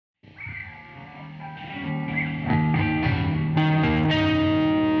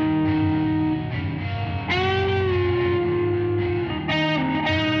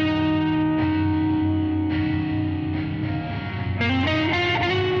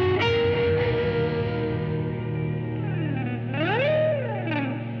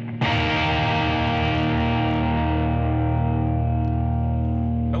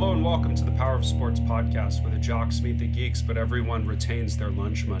welcome to the Power of Sports podcast, where the jocks meet the geeks, but everyone retains their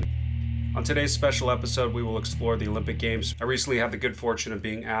lunch money. On today's special episode, we will explore the Olympic Games. I recently had the good fortune of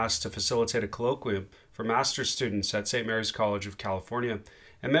being asked to facilitate a colloquium for master's students at St. Mary's College of California,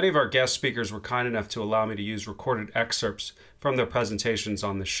 and many of our guest speakers were kind enough to allow me to use recorded excerpts from their presentations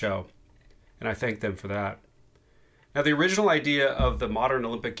on this show, and I thank them for that. Now, the original idea of the modern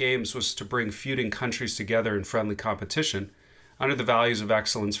Olympic Games was to bring feuding countries together in friendly competition under the values of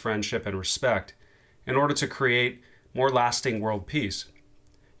excellence, friendship, and respect in order to create more lasting world peace.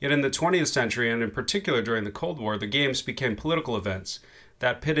 Yet in the 20th century, and in particular during the Cold War, the Games became political events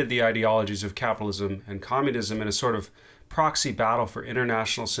that pitted the ideologies of capitalism and communism in a sort of proxy battle for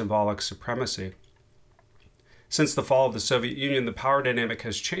international symbolic supremacy. Since the fall of the Soviet Union, the power dynamic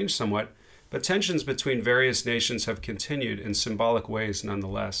has changed somewhat, but tensions between various nations have continued in symbolic ways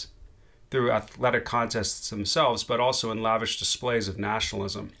nonetheless, through athletic contests themselves, but also in lavish displays of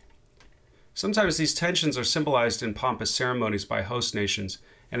nationalism. Sometimes these tensions are symbolized in pompous ceremonies by host nations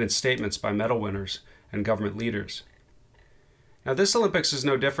and in statements by medal winners and government leaders. Now, this Olympics is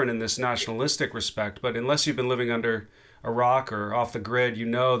no different in this nationalistic respect, but unless you've been living under a rock or off the grid, you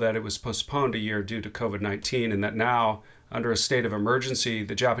know that it was postponed a year due to COVID-19, and that now, under a state of emergency,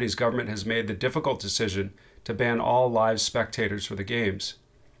 the Japanese government has made the difficult decision to ban all live spectators for the Games.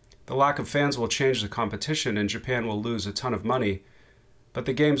 The lack of fans will change the competition, and Japan will lose a ton of money, but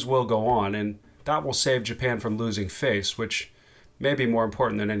the Games will go on, and that will save Japan from losing face, which may be more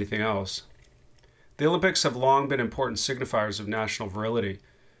important than anything else. The Olympics have long been important signifiers of national virility.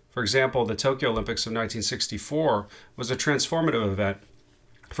 For example, the Tokyo Olympics of 1964 was a transformative event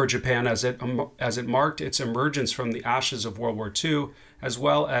for Japan as it marked its emergence from the ashes of World War II, as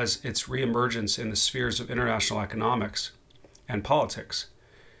well as its reemergence in the spheres of international economics and politics.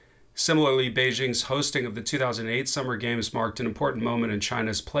 Similarly, Beijing's hosting of the 2008 Summer Games marked an important moment in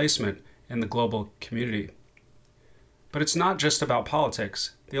China's placement in the global community. But it's not just about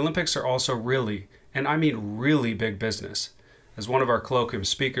politics. The Olympics are also really, and I mean really, big business. As one of our colloquium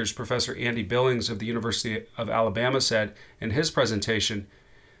speakers, Professor Andrew Billings of the University of Alabama, said in his presentation,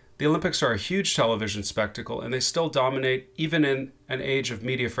 the Olympics are a huge television spectacle, and they still dominate even in an age of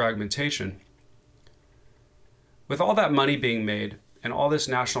media fragmentation. With all that money being made and all this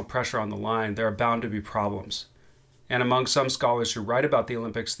national pressure on the line, there are bound to be problems. And among some scholars who write about the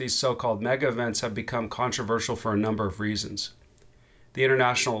Olympics, these so-called mega events have become controversial for a number of reasons. The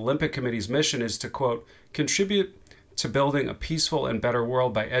International Olympic Committee's mission is to, quote, contribute to building a peaceful and better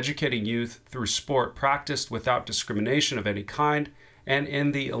world by educating youth through sport practiced without discrimination of any kind and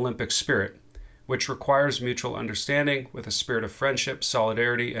in the Olympic spirit, which requires mutual understanding with a spirit of friendship,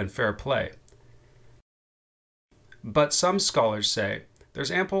 solidarity, and fair play. But some scholars say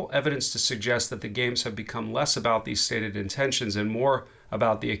there's ample evidence to suggest that the Games have become less about these stated intentions and more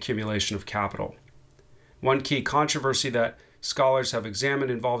about the accumulation of capital. One key controversy that scholars have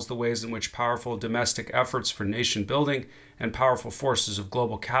examined involves the ways in which powerful domestic efforts for nation building and powerful forces of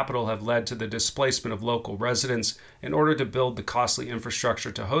global capital have led to the displacement of local residents in order to build the costly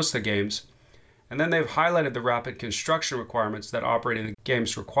infrastructure to host the Games. And then they've highlighted the rapid construction requirements that operating the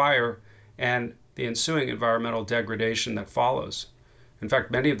Games require and the ensuing environmental degradation that follows. In fact,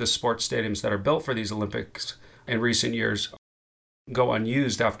 many of the sports stadiums that are built for these Olympics in recent years go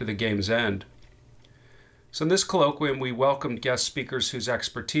unused after the Games end. So in this colloquium, we welcomed guest speakers whose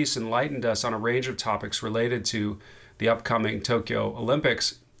expertise enlightened us on a range of topics related to the upcoming Tokyo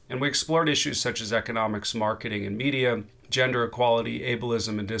Olympics, and we explored issues such as economics, marketing and media, gender equality,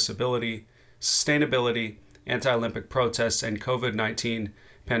 ableism and disability, sustainability, anti-Olympic protests, and COVID-19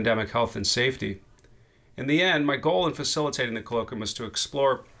 pandemic health and safety. In the end, my goal in facilitating the colloquium was to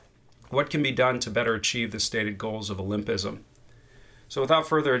explore what can be done to better achieve the stated goals of Olympism. So without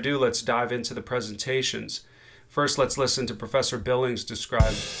further ado, let's dive into the presentations. First, let's listen to Professor Billings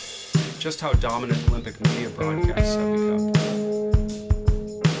describe just how dominant Olympic media broadcasts have become.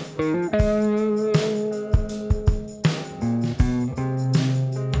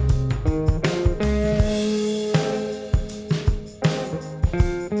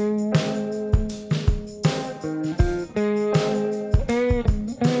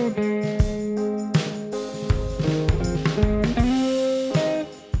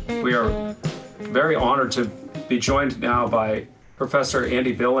 We are very honored to be joined now by Professor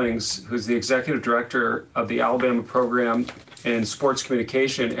Andrew Billings, who's the Executive Director of the Alabama Program in Sports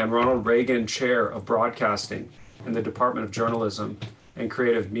Communication and Ronald Reagan Chair of Broadcasting in the Department of Journalism and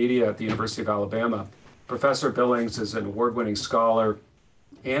Creative Media at the University of Alabama. Professor Billings is an award-winning scholar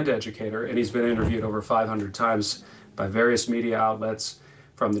and educator, and he's been interviewed over 500 times by various media outlets,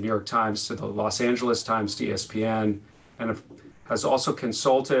 from the New York Times to the Los Angeles Times to ESPN, and has also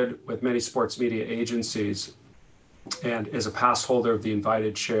consulted with many sports media agencies, and is a past holder of the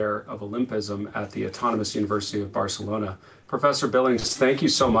invited chair of Olympism at the Autonomous University of Barcelona. Professor Billings, thank you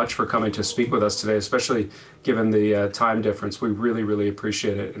so much for coming to speak with us today, especially given the time difference. We really, really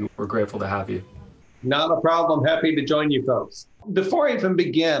appreciate it, and we're grateful to have you. Not a problem. Happy to join you folks. Before I even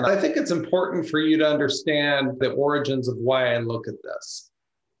begin, I think it's important for you to understand the origins of why I look at this.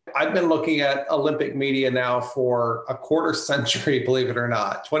 I've been looking at Olympic media now for a quarter century, believe it or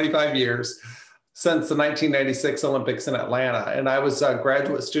not, 25 years. Since the 1996 Olympics in Atlanta. And I was a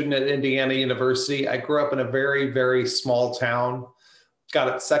graduate student at Indiana University. I grew up in a very, very small town.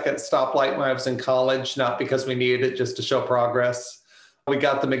 Got a second stoplight when I was in college, not because we needed it, just to show progress. We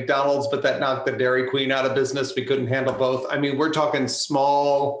got the McDonald's, but that knocked the Dairy Queen out of business. We couldn't handle both. I mean, we're talking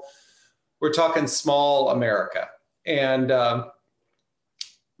small America. And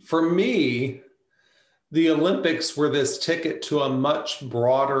for me, the Olympics were this ticket to a much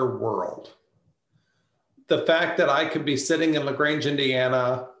broader world. The fact that I could be sitting in LaGrange,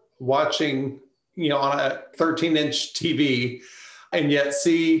 Indiana, watching, on a 13-inch TV, and yet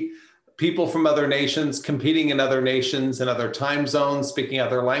see people from other nations competing in other nations and other time zones, speaking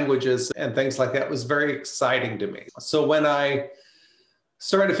other languages and things like that was very exciting to me. So when I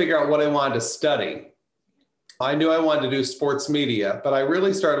started to figure out what I wanted to study, I knew I wanted to do sports media, but I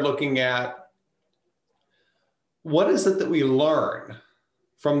really started looking at what is it that we learn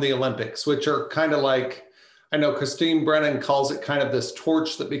from the Olympics, which are kind of like, I know Christine Brennan calls it kind of this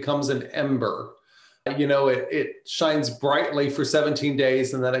torch that becomes an ember. It shines brightly for 17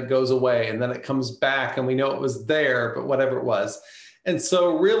 days and then it goes away and then it comes back and we know it was there, but whatever it was. And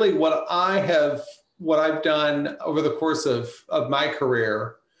so really what I've done over the course of my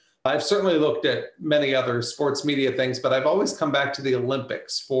career, I've certainly looked at many other sports media things, but I've always come back to the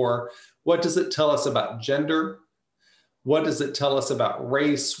Olympics for what does it tell us about gender? What does it tell us about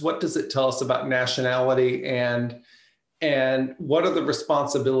race? What does it tell us about nationality? And what are the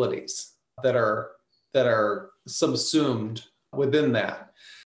responsibilities that are subsumed within that?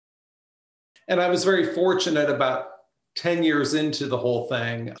 And I was very fortunate about 10 years into the whole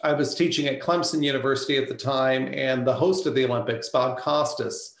thing. I was teaching at Clemson University at the time, and the host of the Olympics, Bob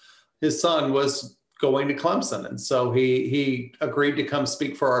Costas, his son was going to Clemson. And so he agreed to come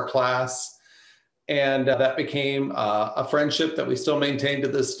speak for our class. And that became a friendship that we still maintain to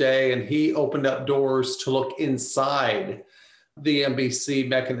this day. And he opened up doors to look inside the NBC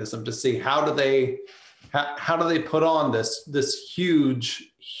mechanism to see how do they put on this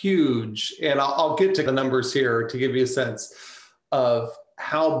huge, and I'll get to the numbers here to give you a sense of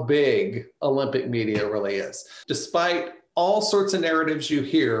how big Olympic media really is. Despite all sorts of narratives you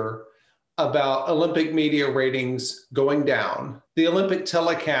hear about Olympic media ratings going down, the Olympic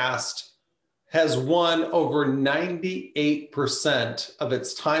telecast has won over 98% of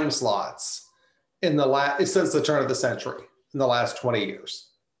its time slots since the turn of the century, in the last 20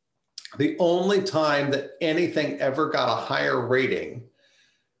 years. The only time that anything ever got a higher rating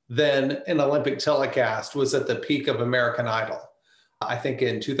than an Olympic telecast was at the peak of American Idol, I think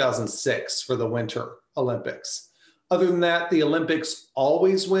in 2006 for the Winter Olympics. Other than that, the Olympics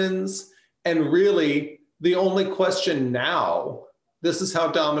always wins. And really, the only question now, this is how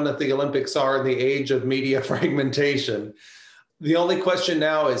dominant the Olympics are in the age of media fragmentation. The only question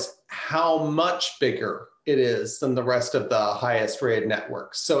now is how much bigger it is than the rest of the highest rated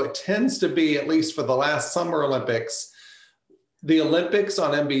networks. So it tends to be, at least for the last Summer Olympics, the Olympics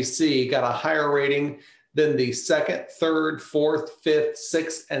on NBC got a higher rating than the second, third, fourth, fifth,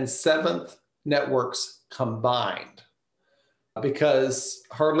 sixth, and seventh networks combined, because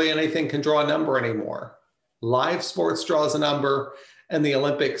hardly anything can draw a number anymore. Live sports draws a number, and the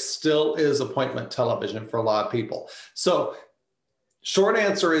Olympics still is appointment television for a lot of people. So short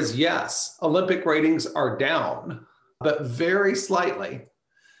answer is yes, Olympic ratings are down, but very slightly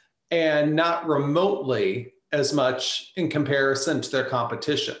and not remotely as much in comparison to their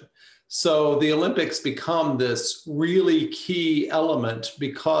competition. So the Olympics become this really key element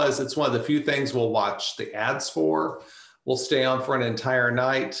because it's one of the few things we'll watch the ads for. We'll stay on for an entire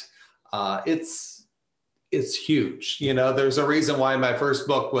night. It's huge. There's a reason why my first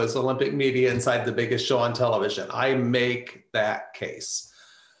book was Olympic Media Inside the Biggest Show on Television. I make that case.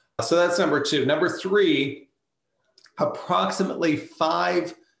 So that's number two. Number three, approximately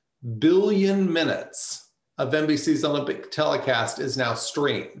 5 billion minutes of NBC's Olympic telecast is now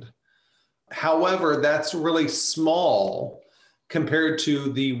streamed. However, that's really small compared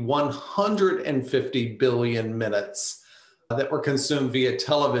to the 150 billion minutes that were consumed via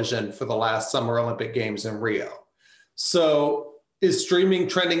television for the last Summer Olympic Games in Rio. So is streaming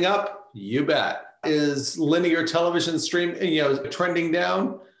trending up? You bet. Is linear television stream, trending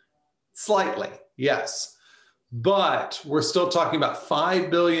down? Slightly, yes. But we're still talking about 5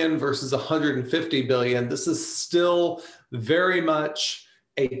 billion versus 150 billion. This is still very much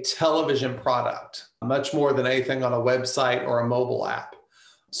a television product, much more than anything on a website or a mobile app.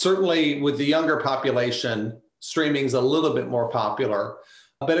 Certainly with the younger population, streaming is a little bit more popular,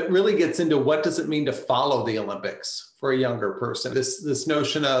 but it really gets into what does it mean to follow the Olympics for a younger person. This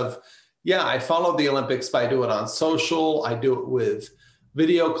notion of, yeah, I follow the Olympics, but I do it on social, I do it with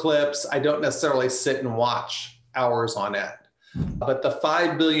video clips. I don't necessarily sit and watch hours on end. But the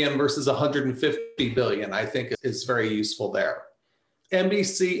 5 billion versus 150 billion, I think, is very useful there.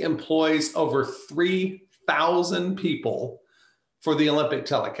 NBC employs over 3,000 people for the Olympic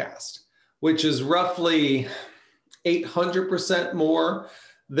telecast, which is roughly 800% more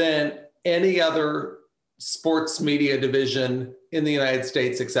than any other sports media division in the United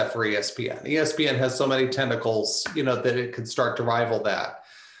States except for ESPN. ESPN has so many tentacles, that it could start to rival that.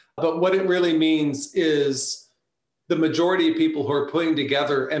 But what it really means is the majority of people who are putting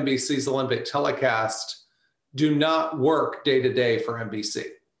together NBC's Olympic telecast do not work day to day for NBC.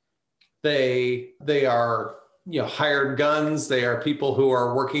 They are, hired guns. They are people who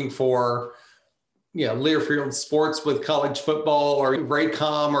are working for, Learfield Sports with college football or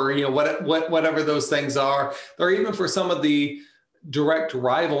Raycom or, whatever those things are. Or even for some of the direct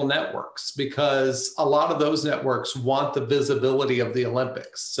rival networks, because a lot of those networks want the visibility of the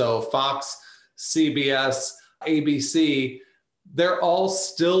Olympics. So Fox, CBS, ABC, they're all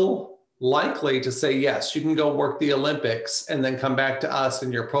still likely to say, yes, you can go work the Olympics and then come back to us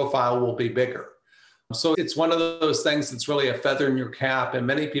and your profile will be bigger. So it's one of those things that's really a feather in your cap. And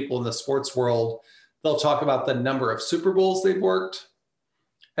many people in the sports world, they'll talk about the number of Super Bowls they've worked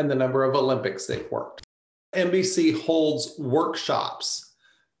and the number of Olympics they've worked. NBC holds workshops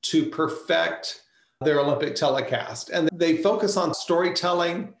to perfect their Olympic telecast. And they focus on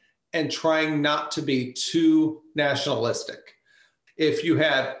storytelling and trying not to be too nationalistic. If you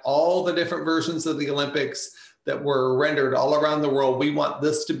had all the different versions of the Olympics that were rendered all around the world, we want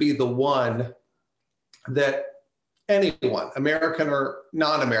this to be the one that anyone, American or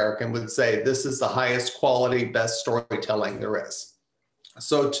non-American, would say this is the highest quality, best storytelling there is.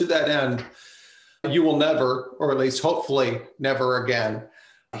 So to that end, you will never, or at least hopefully never again,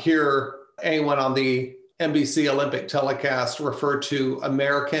 hear anyone on the NBC Olympic telecast refer to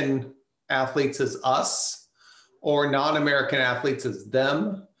American athletes as us or non-American athletes as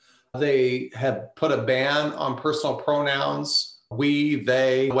them. They have put a ban on personal pronouns, we,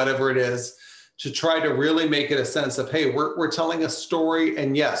 they, whatever it is, to try to really make it a sense of, hey, we're telling a story,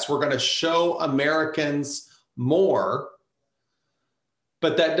 and yes, we're going to show Americans more,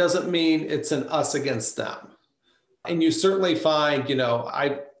 but that doesn't mean it's an us against them. And you certainly find,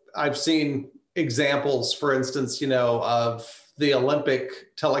 I've seen examples, for instance, of the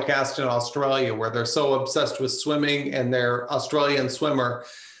Olympic telecast in Australia, where they're so obsessed with swimming and their Australian swimmer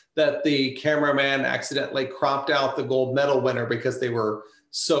that the cameraman accidentally cropped out the gold medal winner because they were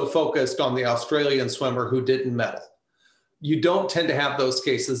so focused on the Australian swimmer who didn't medal. You don't tend to have those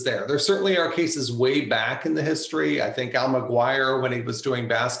cases there. There certainly are cases way back in the history. I think Al McGuire, when he was doing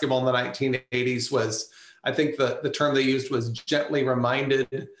basketball in the 1980s, was, I think the term they used was gently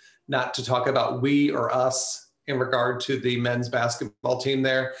reminded not to talk about we or us in regard to the men's basketball team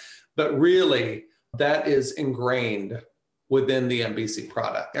there. But really, that is ingrained within the NBC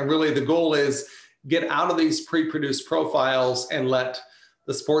product. And really the goal is get out of these pre-produced profiles and let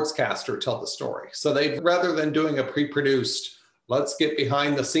the sportscaster tell the story. So rather than doing a pre-produced, let's get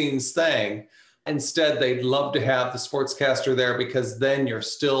behind the scenes thing, instead they'd love to have the sportscaster there because then you're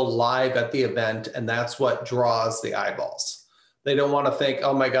still live at the event and that's what draws the eyeballs. They don't want to think,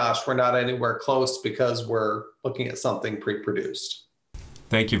 oh my gosh, we're not anywhere close because we're looking at something pre-produced.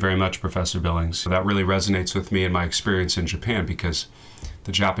 Thank you very much, Professor Billings. That really resonates with me and my experience in Japan, because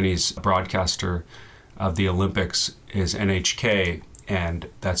the Japanese broadcaster of the Olympics is NHK, and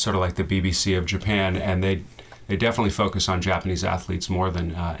that's sort of like the BBC of Japan, and they definitely focus on Japanese athletes more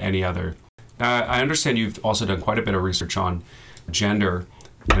than any other. Now, I understand you've also done quite a bit of research on gender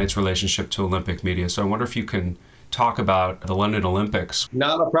and its relationship to Olympic media, so I wonder if you can talk about the London Olympics.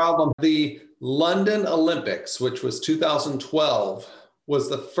 Not a problem. The London Olympics, which was 2012, was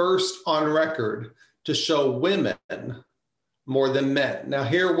the first on record to show women more than men. Now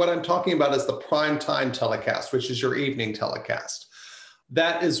here, what I'm talking about is the primetime telecast, which is your evening telecast.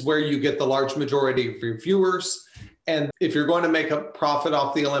 That is where you get the large majority of your viewers. And if you're going to make a profit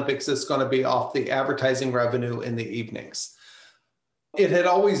off the Olympics, it's going to be off the advertising revenue in the evenings. It had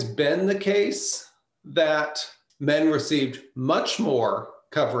always been the case that men received much more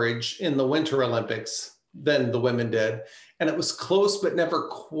coverage in the Winter Olympics than the women did. And it was close, but never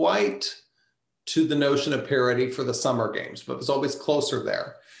quite to the notion of parity for the Summer Games, but it was always closer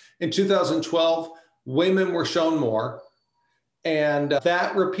there. In 2012, women were shown more, and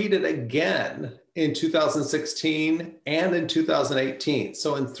that repeated again in 2016 and in 2018.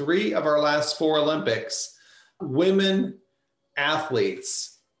 So in 3 of our last 4 Olympics, women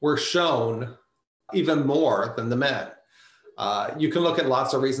athletes were shown even more than the men. You can look at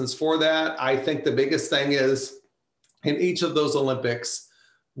lots of reasons for that. I think the biggest thing is in each of those Olympics,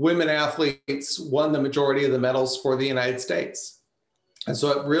 women athletes won the majority of the medals for the United States. And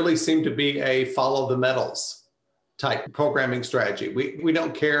so it really seemed to be a follow the medals type programming strategy. We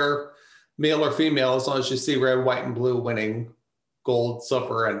don't care male or female as long as you see red, white, and blue winning gold,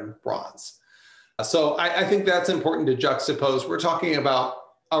 silver, and bronze. So I think that's important to juxtapose. We're talking about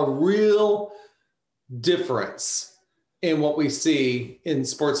a real difference in what we see in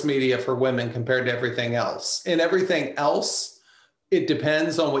sports media for women compared to everything else. In everything else, it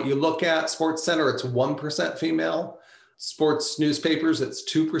depends on what you look at. Sports Center, it's 1% female. Sports newspapers, it's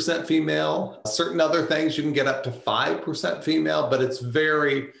 2% female. Certain other things, you can get up to 5% female, but it's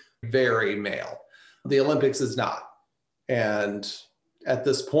very, very male. The Olympics is not. And at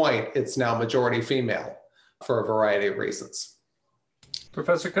this point, it's now majority female for a variety of reasons.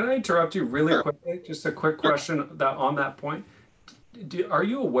 Professor, can I interrupt you really quickly? Just a quick question on that point. Are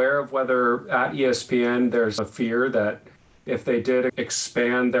you aware of whether at ESPN there's a fear that if they did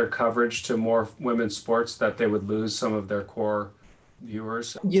expand their coverage to more women's sports, that they would lose some of their core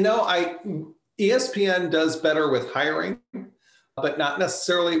viewers? ESPN does better with hiring, but not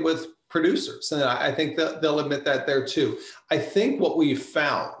necessarily with producers. And I think that they'll admit that there too. I think what we've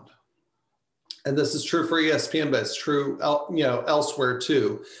found, and this is true for ESPN, but it's true, elsewhere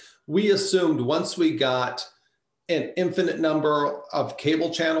too. We assumed once we got an infinite number of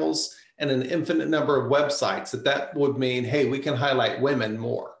cable channels and an infinite number of websites, that would mean, hey, we can highlight women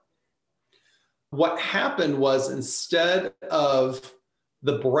more. What happened was instead of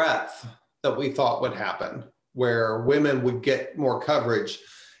the breadth that we thought would happen, where women would get more coverage,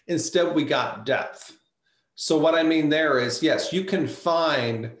 instead we got depth. So what I mean there is, yes, you can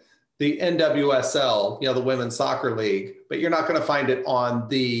find the NWSL, the Women's Soccer League, but you're not going to find it on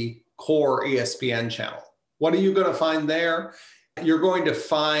the core ESPN channel. What are you going to find there? You're going to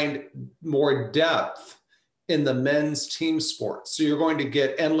find more depth in the men's team sports. So you're going to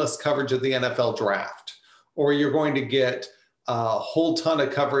get endless coverage of the NFL draft, or you're going to get a whole ton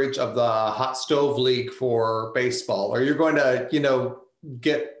of coverage of the hot stove league for baseball, or you're going to,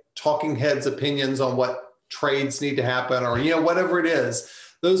 get talking heads opinions on what trades need to happen, or, whatever it is.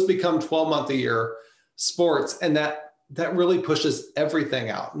 Those become 12-month-a-year sports, and that really pushes everything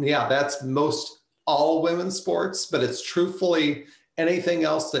out. And yeah, that's most all women's sports, but it's truthfully anything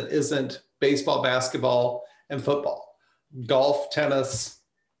else that isn't baseball, basketball, and football. Golf, tennis,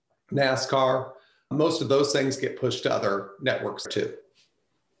 NASCAR, most of those things get pushed to other networks too.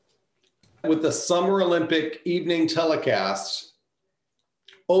 With the Summer Olympic evening telecast,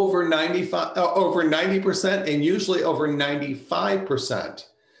 over 90% and usually over 95%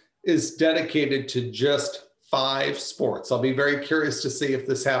 is dedicated to just 5 sports. I'll be very curious to see if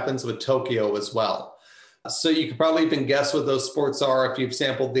this happens with Tokyo as well. So you could probably even guess what those sports are if you've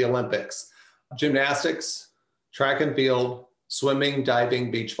sampled the Olympics. Gymnastics, track and field, swimming,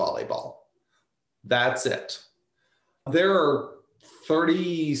 diving, beach volleyball. That's it. There are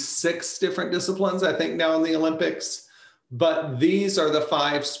 36 different disciplines, I think, now in the Olympics. But these are the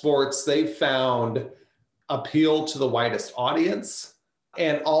 5 sports they found appeal to the widest audience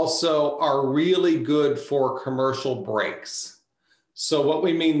and also are really good for commercial breaks. So what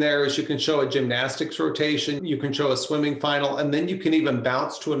we mean there is you can show a gymnastics rotation, you can show a swimming final, and then you can even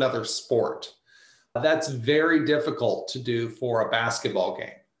bounce to another sport. That's very difficult to do for a basketball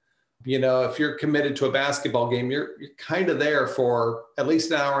game. If you're committed to a basketball game, you're kind of there for at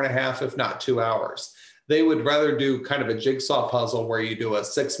least an hour and a half, if not 2 hours. They would rather do kind of a jigsaw puzzle where you do a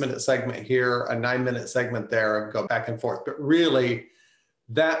 6-minute segment here, a 9-minute segment there, and go back and forth. But really,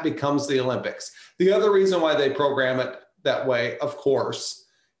 that becomes the Olympics. The other reason why they program it that way, of course,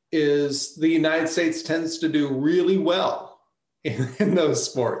 is the United States tends to do really well in those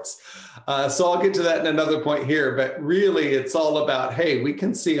sports. So I'll get to that in another point here, but really it's all about, hey, we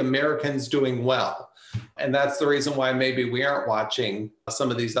can see Americans doing well. And that's the reason why maybe we aren't watching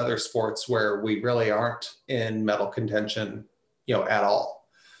some of these other sports where we really aren't in medal contention, at all.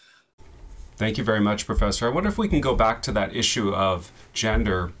 Thank you very much, Professor. I wonder if we can go back to that issue of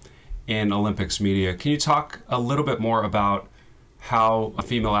gender in Olympics media. Can you talk a little bit more about how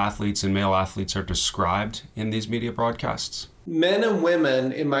female athletes and male athletes are described in these media broadcasts? Men and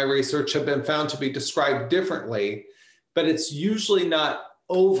women in my research have been found to be described differently, but it's usually not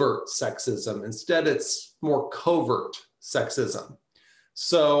overt sexism. Instead, it's more covert sexism.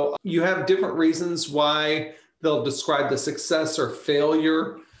 So you have different reasons why they'll describe the success or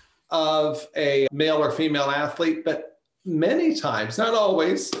failure of a male or female athlete, but many times, not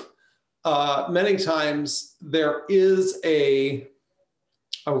always, many times there is a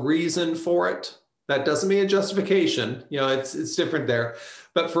reason for it. That doesn't mean a justification. It's different there.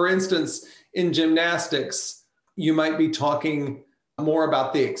 But for instance, in gymnastics, you might be talking more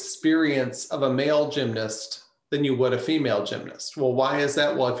about the experience of a male gymnast than you would a female gymnast. Well, why is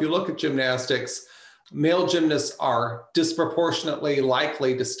that? Well, if you look at gymnastics, male gymnasts are disproportionately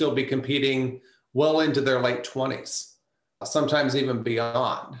likely to still be competing well into their late 20s, sometimes even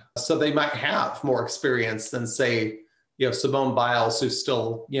beyond. So they might have more experience than, say, Simone Biles, who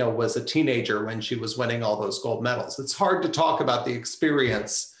still, was a teenager when she was winning all those gold medals. It's hard to talk about the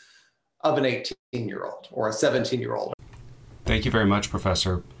experience of an 18-year-old or a 17-year-old. Thank you very much,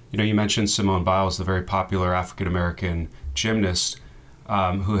 Professor. You mentioned Simone Biles, the very popular African-American gymnast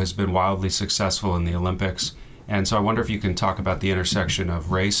who has been wildly successful in the Olympics. And so I wonder if you can talk about the intersection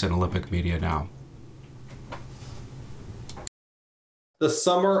of race and Olympic media now. The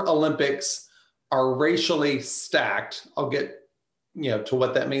Summer Olympics are racially stacked. I'll get to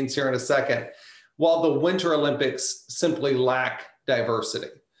what that means here in a second, while the Winter Olympics simply lack diversity.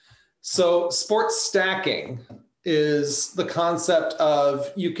 So sports stacking is the concept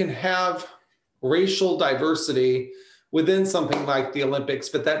of you can have racial diversity within something like the Olympics,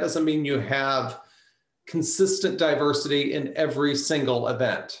 but that doesn't mean you have consistent diversity in every single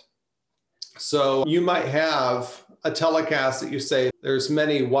event. So you might have a telecast that you say there's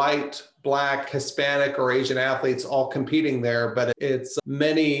many white, Black, Hispanic, or Asian athletes all competing there, but it's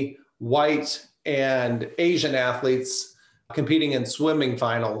many white and Asian athletes competing in swimming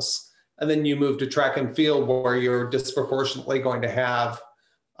finals. And then you move to track and field where you're disproportionately going to have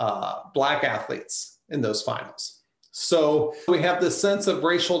Black athletes in those finals. So we have this sense of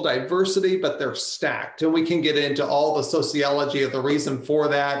racial diversity, but they're stacked. And we can get into all the sociology of the reason for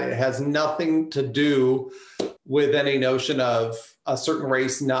that. It has nothing to do with any notion of a certain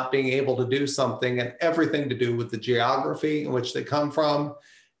race not being able to do something, and everything to do with the geography in which they come from,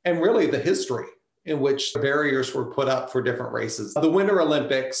 and really the history in which barriers were put up for different races. The Winter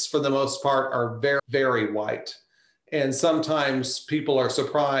Olympics, for the most part, are very, very white. And sometimes people are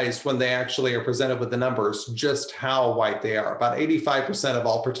surprised when they actually are presented with the numbers, just how white they are. About 85% of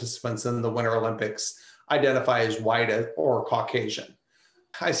all participants in the Winter Olympics identify as white or Caucasian.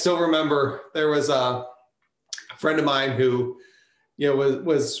 I still remember there was a friend of mine who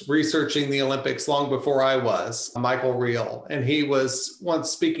was researching the Olympics long before I was, Michael Reel. And he was once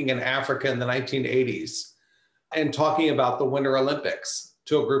speaking in Africa in the 1980s and talking about the Winter Olympics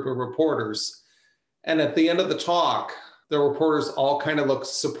to a group of reporters. And at the end of the talk, the reporters all kind of looked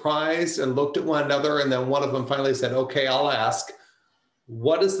surprised and looked at one another. And then one of them finally said, "Okay, I'll ask,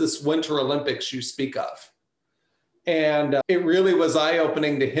 what is this Winter Olympics you speak of?" And it really was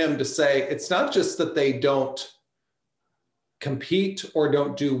eye-opening to him to say, it's not just that they don't compete or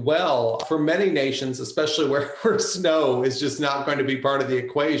don't do well. For many nations, especially where snow is just not going to be part of the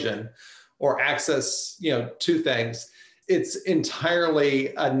equation, or access, to things, it's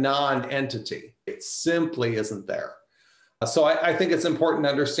entirely a non-entity. It simply isn't there. So I think it's important to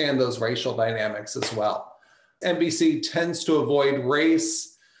understand those racial dynamics as well. NBC tends to avoid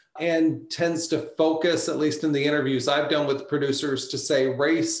race and tends to focus, at least in the interviews I've done with producers, to say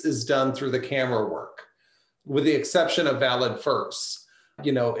race is done through the camera work, with the exception of valid firsts.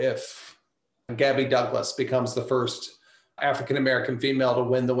 If Gabby Douglas becomes the first African-American female to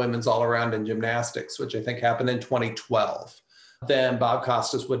win the women's all-around in gymnastics, which I think happened in 2012, then Bob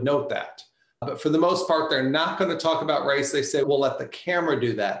Costas would note that. But for the most part, they're not going to talk about race. They say, we'll let the camera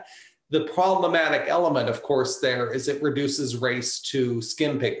do that. The problematic element, of course, there is it reduces race to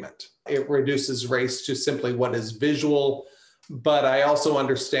skin pigment. It reduces race to simply what is visual. But I also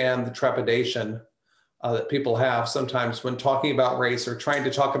understand the trepidation that people have sometimes when talking about race or trying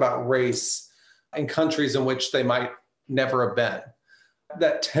to talk about race in countries in which they might never have been.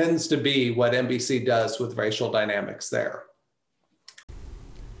 That tends to be what NBC does with racial dynamics there.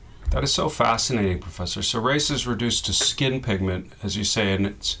 That is so fascinating, Professor. So race is reduced to skin pigment, as you say, and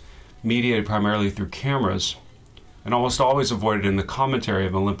it's mediated primarily through cameras and almost always avoided in the commentary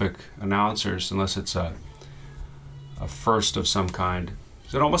of Olympic announcers, unless it's a first of some kind.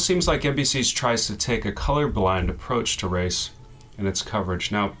 So it almost seems like NBC tries to take a colorblind approach to race in its coverage.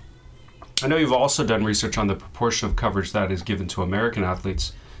 Now, I know you've also done research on the proportion of coverage that is given to American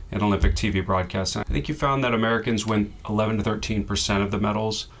athletes in Olympic TV broadcasts. I think you found that Americans win 11 to 13% of the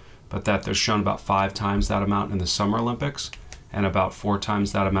medals, but that they're shown about 5 times that amount in the Summer Olympics and about 4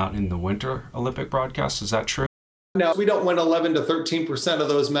 times that amount in the Winter Olympic broadcasts. Is that true? Now, we don't win 11 to 13% of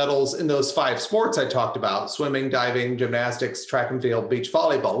those medals in those 5 sports I talked about: swimming, diving, gymnastics, track and field, beach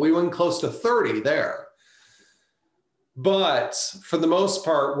volleyball. We win close to 30 there. But for the most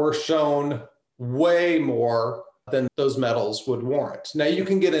part, we're shown way more than those medals would warrant. Now, you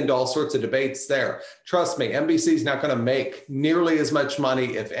can get into all sorts of debates there. Trust me, NBC is not going to make nearly as much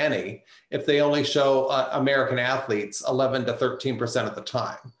money, if any, if they only show American athletes 11 to 13% of the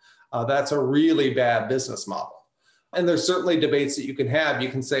time. That's a really bad business model. And there's certainly debates that you can have. You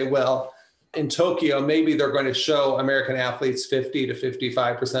can say, well, in Tokyo, maybe they're going to show American athletes 50 to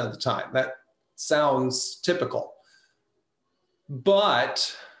 55% of the time. That sounds typical.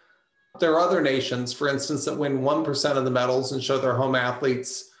 But there are other nations, for instance, that win 1% of the medals and show their home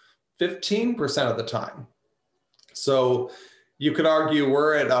athletes 15% of the time. So you could argue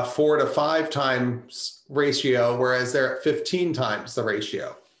we're at a 4 to 5 times ratio, whereas they're at 15 times the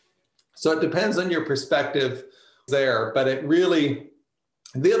ratio. So it depends on your perspective there. But it really,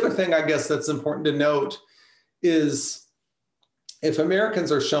 the other thing I guess that's important to note is if Americans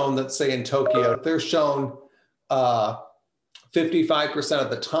are shown, let's say in Tokyo, if they're shown 55% of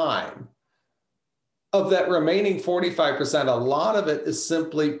the time, of that remaining 45%, a lot of it is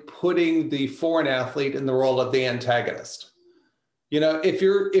simply putting the foreign athlete in the role of the antagonist. You know, if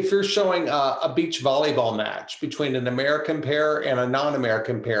you're showing a beach volleyball match between an American pair and a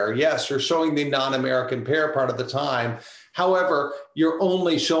non-American pair, yes, you're showing the non-American pair part of the time. However, you're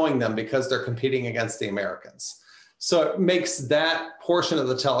only showing them because they're competing against the Americans. So it makes that portion of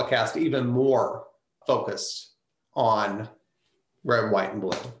the telecast even more focused on red, white, and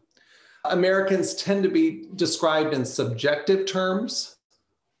blue. Americans tend to be described in subjective terms,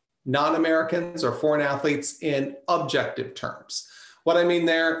 non-Americans or foreign athletes in objective terms. What I mean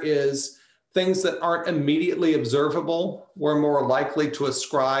there is things that aren't immediately observable, we're more likely to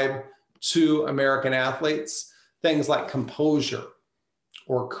ascribe to American athletes. Things like composure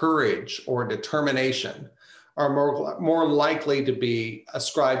or courage or determination are more likely to be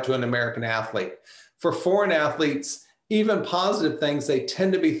ascribed to an American athlete. For foreign athletes, even positive things, they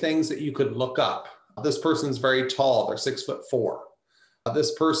tend to be things that you could look up. This person's very tall, they're 6'4".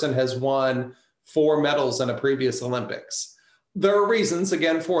 This person has won 4 medals in a previous Olympics. There are reasons,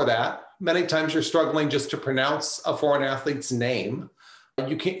 again, for that. Many times you're struggling just to pronounce a foreign athlete's name.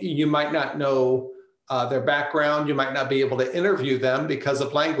 You might not know their background. You might not be able to interview them because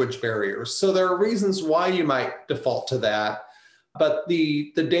of language barriers. So there are reasons why you might default to that. But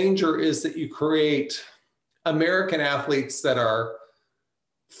the danger is that you create American athletes that are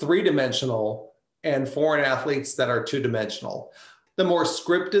 3-dimensional and foreign athletes that are 2-dimensional. The more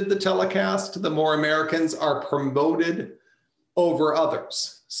scripted the telecast, the more Americans are promoted over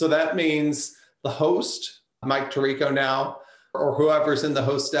others. So that means the host, Mike Tirico now, or whoever's in the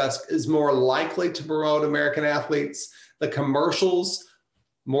host desk, is more likely to promote American athletes. The commercials,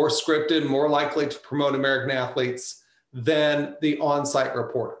 more scripted, more likely to promote American athletes than the on-site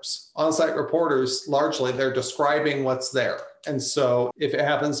reporters. On-site reporters, largely, they're describing what's there. And so if it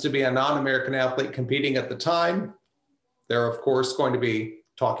happens to be a non-American athlete competing at the time, they're of course going to be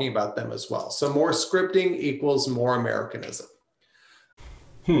talking about them as well. So more scripting equals more Americanism.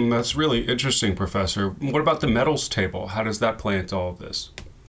 That's really interesting, Professor. What about the medals table? How does that play into all of this?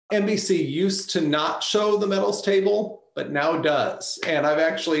 NBC used to not show the medals table, but now does. And I've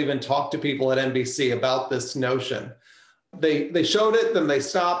actually even talked to people at NBC about this notion. They showed it, then they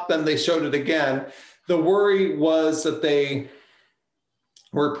stopped, then they showed it again. The worry was that they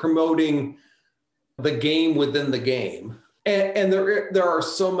were promoting the game within the game. And there are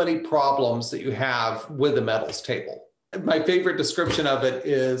so many problems that you have with the medals table. My favorite description of it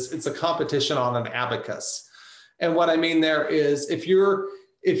is it's a competition on an abacus. And what I mean there is if your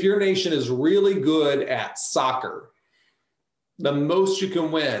nation is really good at soccer, the most you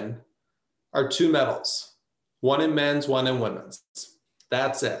can win are 2 medals, 1 in men's, 1 in women's.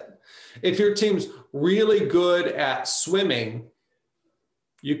 That's it. If your team's really good at swimming,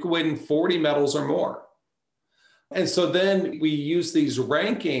 you can win 40 medals or more. And so then we use these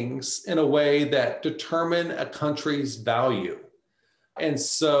rankings in a way that determine a country's value. And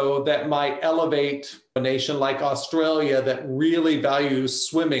so that might elevate a nation like Australia that really values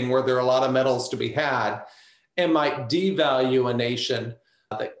swimming, where there are a lot of medals to be had, and might devalue a nation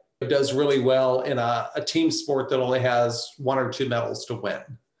that does really well in a team sport that only has 1 or 2 medals to win.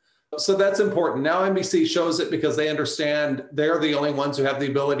 So that's important. Now NBC shows it because they understand they're the only ones who have the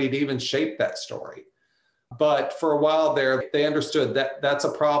ability to even shape that story. But for a while there, they understood that that's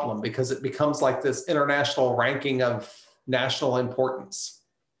a problem because it becomes like this international ranking of national importance.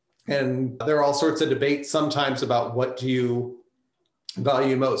 And there are all sorts of debates sometimes about what do you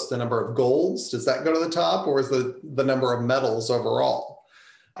value most, the number of golds, does that go to the top, or is the number of medals overall?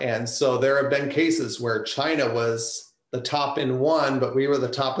 And so there have been cases where China was the top in one, but we were the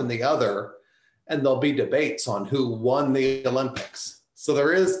top in the other, and there'll be debates on who won the Olympics. So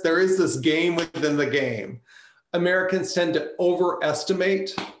there is this game within the game. Americans tend to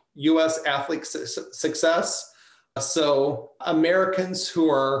overestimate US athlete success. So Americans who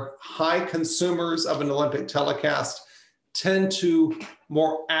are high consumers of an Olympic telecast tend to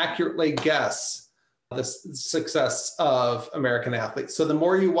more accurately guess the success of American athletes. So the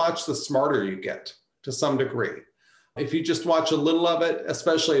more you watch, the smarter you get to some degree. If you just watch a little of it,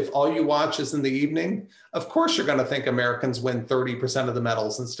 especially if all you watch is in the evening, of course you're going to think Americans win 30% of the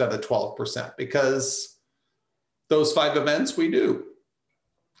medals instead of 12%, because those 5 events we do.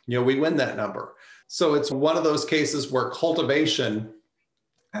 We win that number. So it's one of those cases where cultivation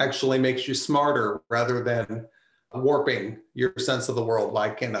actually makes you smarter rather than warping your sense of the world,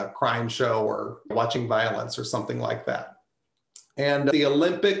 like in a crime show or watching violence or something like that. And the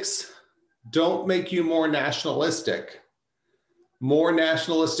Olympics don't make you more nationalistic. More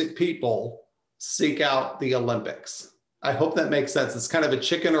nationalistic people seek out the Olympics. I hope that makes sense. It's kind of a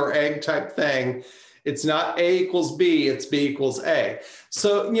chicken or egg type thing. It's not A equals B, it's B equals A.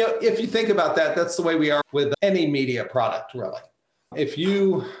 So, if you think about that, that's the way we are with any media product, really. If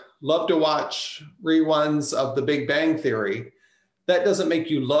you love to watch reruns of The Big Bang Theory, that doesn't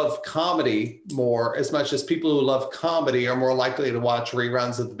make you love comedy more as much as people who love comedy are more likely to watch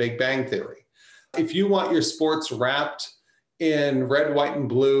reruns of The Big Bang Theory. If you want your sports wrapped in red, white, and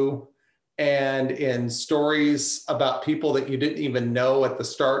blue and in stories about people that you didn't even know at the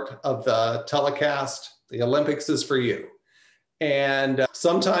start of the telecast, the Olympics is for you. And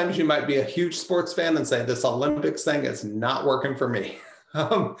sometimes you might be a huge sports fan and say, this Olympics thing is not working for me.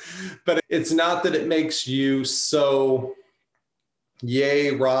 But it's not that it makes you so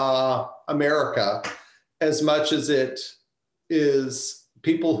yay, rah, America, as much as it is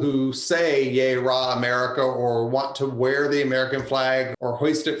people who say yay, rah, America, or want to wear the American flag or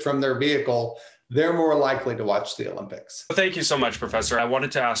hoist it from their vehicle, they're more likely to watch the Olympics. Thank you so much, Professor. I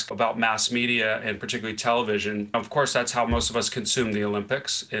wanted to ask about mass media and particularly television. Of course, that's how most of us consume the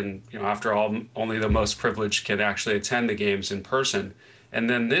Olympics. And, after all, only the most privileged can actually attend the games in person. And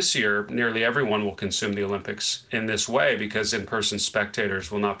then this year, nearly everyone will consume the Olympics in this way because in-person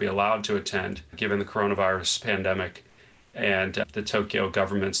spectators will not be allowed to attend, given the coronavirus pandemic and the Tokyo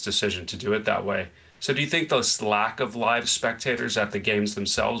government's decision to do it that way. So do you think this lack of live spectators at the games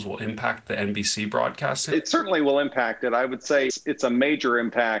themselves will impact the NBC broadcasting? It certainly will impact it. I would say it's a major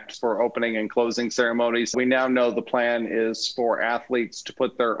impact for opening and closing ceremonies. We now know the plan is for athletes to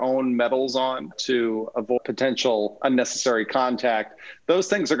put their own medals on to avoid potential unnecessary contact. Those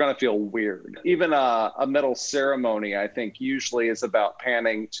things are going to feel weird. Even a medal ceremony, I think, usually is about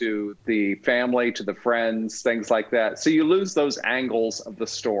panning to the family, to the friends, things like that. So you lose those angles of the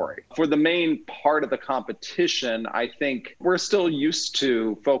story. For the main part of the competition, I think we're still used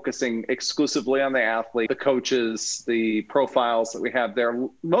to focusing exclusively on the athlete, the coaches, the profiles that we have there.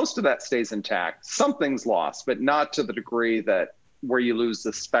 Most of that stays intact. Something's lost, but not to the degree that where you lose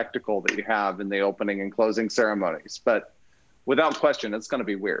the spectacle that you have in the opening and closing ceremonies. But without question, it's going to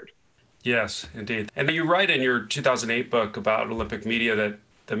be weird. Yes, indeed. And you write in your 2008 book about Olympic media that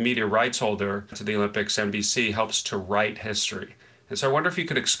the media rights holder to the Olympics, NBC, helps to write history. And so I wonder if you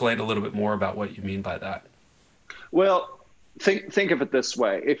could explain a little bit more about what you mean by that. Well, think of it this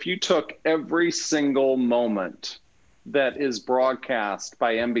way. If you took every single moment that is broadcast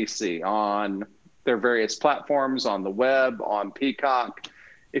by NBC on their various platforms, on the web, on Peacock,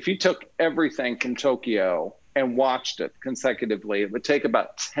 if you took everything from Tokyo and watched it consecutively, it would take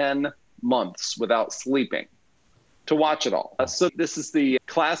about 10 months without sleeping to watch it all. So this is the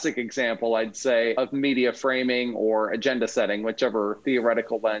classic example, I'd say, of media framing or agenda setting, whichever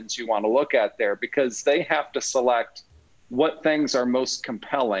theoretical lens you want to look at there, because they have to select what things are most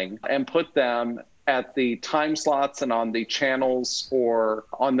compelling and put them at the time slots and on the channels or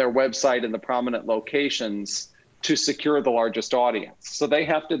on their website in the prominent locations to secure the largest audience. So they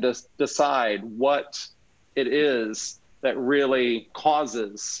have to decide what it is that really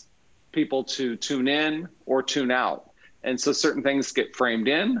causes people to tune in or tune out. And so certain things get framed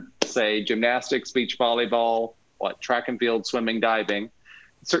in, say gymnastics, beach volleyball, track and field, swimming, diving.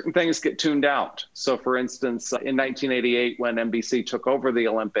 certain things get tuned out. So for instance, in 1988, when NBC took over the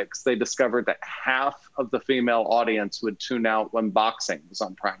Olympics, they discovered that half of the female audience would tune out when boxing was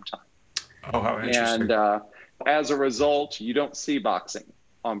on prime time. Oh, how interesting. And as a result, you don't see boxing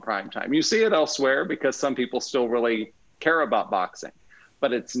on prime time. You see it elsewhere because some people still really care about boxing,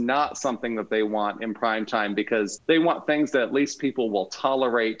 but it's not something that they want in prime time because they want things that at least people will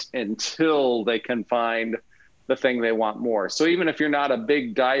tolerate until they can find the thing they want more. So even if you're not a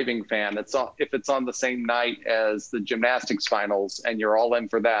big diving fan, if it's on the same night as the gymnastics finals and you're all in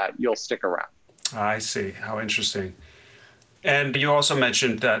for that, you'll stick around. I see. How interesting. And you also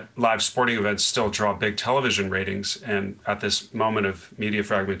mentioned that live sporting events still draw big television ratings and at this moment of media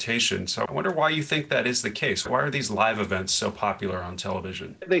fragmentation. So I wonder why you think that is the case. Why are these live events so popular on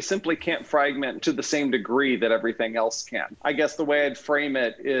television? They simply can't fragment to the same degree that everything else can. I guess the way I'd frame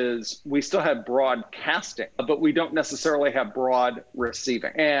it is we still have broadcasting, but we don't necessarily have broad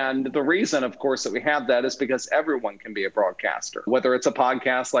receiving. And the reason, of course, that we have that is because everyone can be a broadcaster, whether it's a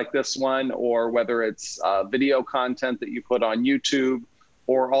podcast like this one or whether it's video content that you put on YouTube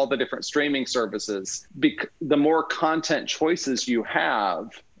or all the different streaming services. The more content choices you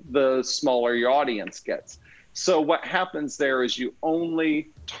have, the smaller your audience gets. So what happens there is you only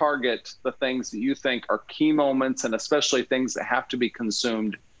target the things that you think are key moments and especially things that have to be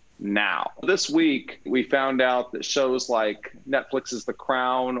consumed now. This week, we found out that shows like Netflix's The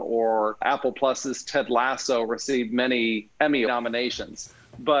Crown or Apple Plus's Ted Lasso received many Emmy nominations.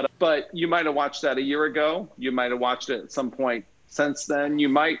 But you might have watched that a year ago. You might have watched it at some point since then. You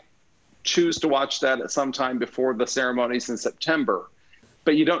might choose to watch that at some time before the ceremonies in September.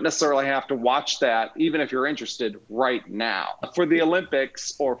 But you don't necessarily have to watch that, even if you're interested, right now. For the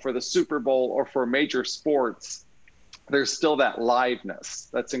Olympics or for the Super Bowl or for major sports, there's still that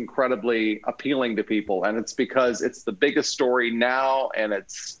liveness that's incredibly appealing to people. And it's because it's the biggest story now and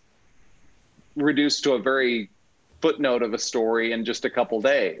it's reduced to a very footnote of a story in just a couple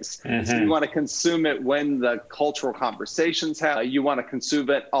days. Mm-hmm. So you want to consume it when the cultural conversations happen. You want to consume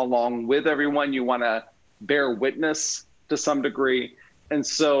it along with everyone. You want to bear witness to some degree. And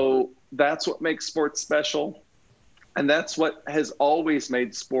so that's what makes sports special. And that's what has always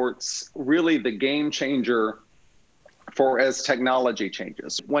made sports really the game changer for as technology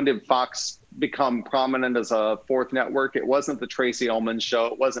changes. When did Fox become prominent as a fourth network? It wasn't the Tracy Ullman show.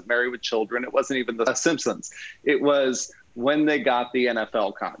 It wasn't Married with Children. It wasn't even the Simpsons. It was when they got the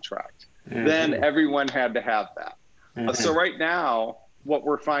NFL contract. Mm-hmm. Then everyone had to have that. Mm-hmm. So right now, what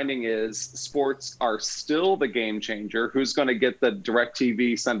we're finding is sports are still the game changer. Who's going to get the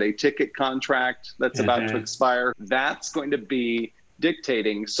DirecTV Sunday ticket contract that's about to expire? That's going to be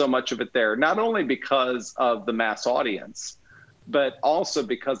dictating so much of it there, not only because of the mass audience, but also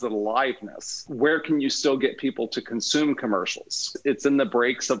because of the liveness. Where can you still get people to consume commercials? It's in the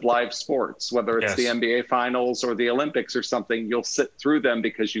breaks of live sports, whether it's the NBA finals or the Olympics or something, you'll sit through them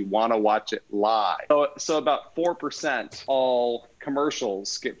because you want to watch it live. So about 4% all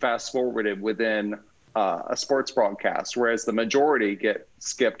commercials get fast forwarded within a sports broadcast, whereas the majority get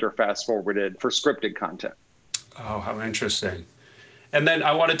skipped or fast forwarded for scripted content. Oh, how interesting. And then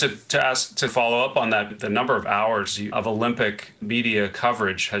I wanted to follow up on that. The number of hours of Olympic media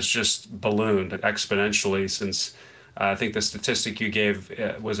coverage has just ballooned exponentially since I think the statistic you gave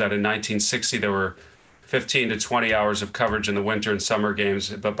was that in 1960 there were 15 to 20 hours of coverage in the winter and summer games.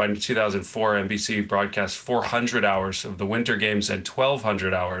 But by 2004, NBC broadcast 400 hours of the winter games and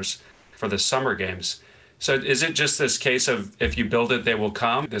 1,200 hours for the summer games. So is it just this case of if you build it, they will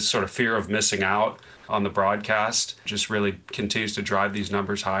come? This sort of fear of missing out on the broadcast just really continues to drive these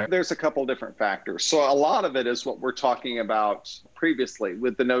numbers higher? There's a couple different factors. So a lot of it is what we're talking about previously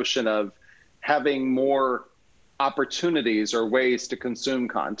with the notion of having more opportunities or ways to consume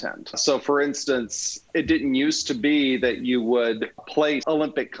content. So for instance, it didn't used to be that you would place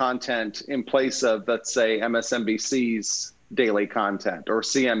Olympic content in place of, let's say, MSNBC's daily content or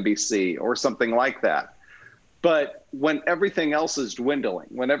CNBC or something like that. But when everything else is dwindling,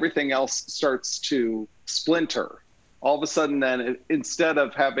 when everything else starts to splinter, all of a sudden then instead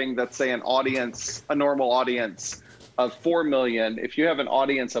of having, let's say, a normal audience of 4 million, if you have an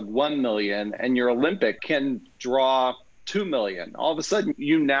audience of 1 million and your Olympic can draw 2 million, all of a sudden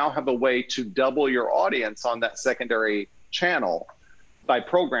you now have a way to double your audience on that secondary channel by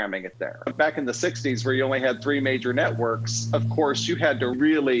programming it there. Back in the 60s where you only had 3 major networks, of course, you had to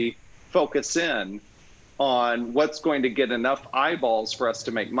really focus in on what's going to get enough eyeballs for us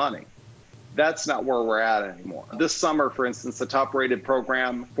to make money. That's not where we're at anymore. This summer, for instance, the top-rated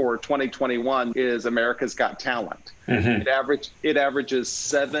program for 2021 is America's Got Talent. Mm-hmm. It averages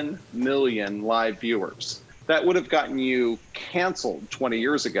 7 million live viewers. that would have gotten you canceled 20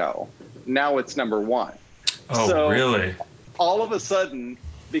 years ago. Now it's number one. Oh, so really? All of a sudden,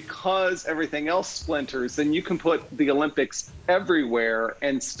 because everything else splinters, then you can put the Olympics everywhere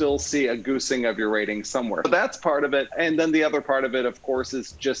and still see a goosing of your rating somewhere. So that's part of it. And then the other part of it, of course,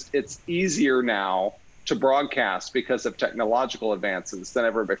 is just it's easier now to broadcast because of technological advances than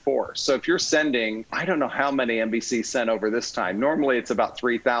ever before. So if you're sending, I don't know how many NBC sent over this time. Normally it's about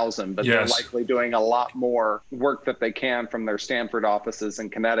 3,000, but they're likely doing a lot more work that they can from their Stanford offices in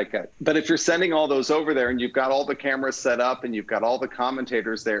Connecticut. But if you're sending all those over there and you've got all the cameras set up and you've got all the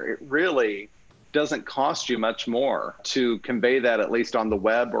commentators there, it really doesn't cost you much more to convey that, at least on the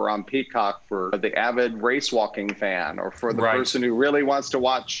web or on Peacock, for the avid race walking fan or for the person who really wants to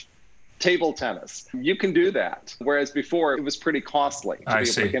watch table tennis. You can do that. Whereas before it was pretty costly to be able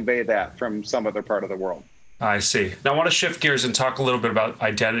to convey that from some other part of the world. I see. Now I want to shift gears and talk a little bit about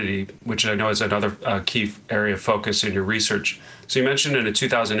identity, which I know is another key area of focus in your research. So you mentioned in a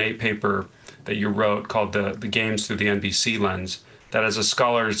 2008 paper that you wrote called the Games Through the NBC Lens, that as a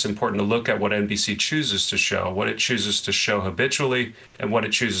scholar, it's important to look at what NBC chooses to show, what it chooses to show habitually, and what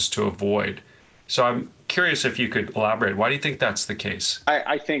it chooses to avoid. So I'm curious if you could elaborate. Why do you think that's the case?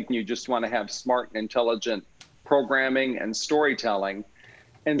 I think you just want to have smart and intelligent programming and storytelling.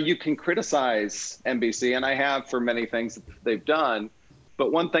 And you can criticize NBC, and I have for many things that they've done.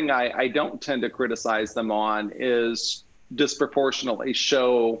 But one thing I don't tend to criticize them on is disproportionately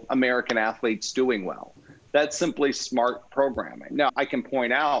show American athletes doing well. That's simply smart programming. Now, I can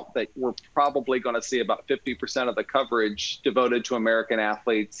point out that we're probably going to see about 50% of the coverage devoted to American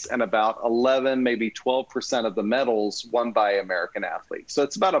athletes and about 11, maybe 12% of the medals won by American athletes. So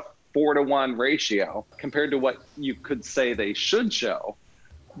it's about a 4-to-1 ratio compared to what you could say they should show.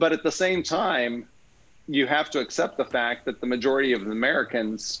 But at the same time, you have to accept the fact that the majority of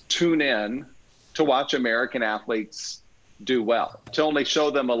Americans tune in to watch American athletes do well. To only show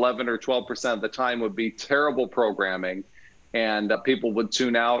them 11 or 12% of the time would be terrible programming, and people would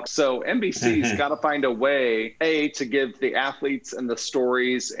tune out. So NBC's got to find a way, to give the athletes and the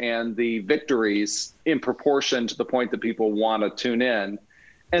stories and the victories in proportion to the point that people want to tune in.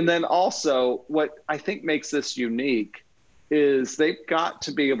 And then also, what I think makes this unique is they've got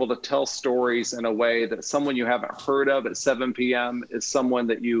to be able to tell stories in a way that someone you haven't heard of at 7 p.m. is someone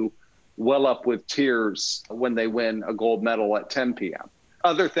that you well up with tears when they win a gold medal at 10 p.m.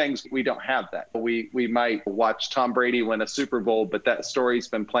 Other things, we don't have that. We might watch Tom Brady win a Super Bowl, but that story's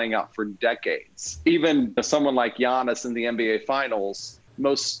been playing out for decades. Even someone like Giannis in the NBA Finals,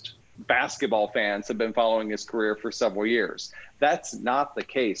 most basketball fans have been following his career for several years. That's not the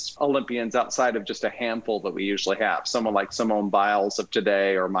case. Olympians outside of just a handful that we usually have, someone like Simone Biles of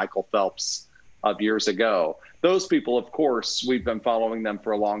today or Michael Phelps of years ago. Those people, of course, we've been following them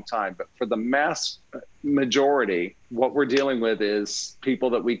for a long time. But for the mass majority, what we're dealing with is people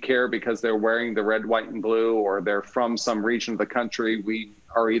that we care because they're wearing the red, white, and blue, or they're from some region of the country we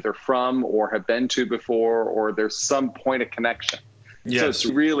are either from or have been to before, or there's some point of connection. Yes. So it's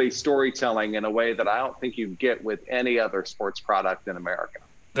really storytelling in a way that I don't think you get with any other sports product in America.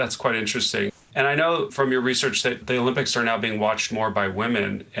 That's quite interesting. And I know from your research that the Olympics are now being watched more by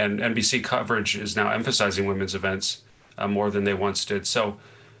women, and NBC coverage is now emphasizing women's events more than they once did. So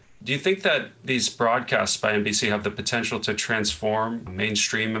do you think that these broadcasts by NBC have the potential to transform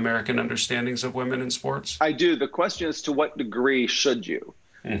mainstream American understandings of women in sports? I do. The question is, to what degree should you?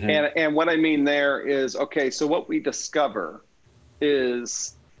 And what I mean there is, so what we discover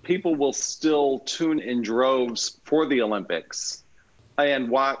is people will still tune in droves for the Olympics and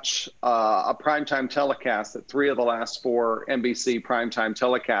watch a primetime telecast. That 3 of the last 4 NBC primetime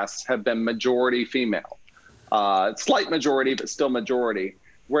telecasts have been majority female. Slight majority, but still majority.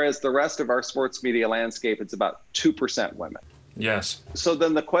 Whereas the rest of our sports media landscape, it's about 2% women. Yes. So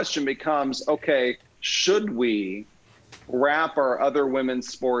then the question becomes, should we wrap our other women's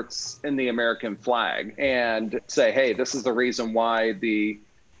sports in the American flag and say, hey, this is the reason why the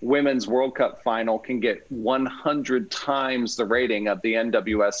Women's World Cup final can get 100 times the rating of the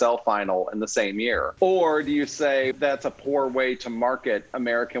NWSL final in the same year? Or do you say that's a poor way to market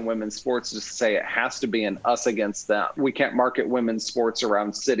American women's sports, just to say it has to be an us against them? We can't market women's sports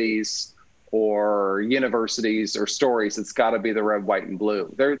around cities or universities or stories. It's got to be the red, white, and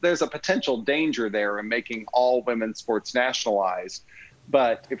blue. There's a potential danger there in making all women's sports nationalized.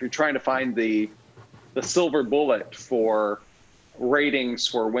 But if you're trying to find the silver bullet for ratings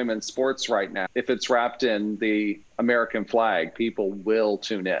for women's sports right now, if it's wrapped in the American flag, people will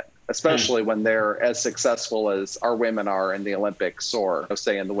tune in, especially when they're as successful as our women are in the Olympics or,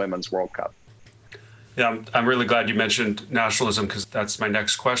 say, in the Women's World Cup. Yeah, I'm really glad you mentioned nationalism because that's my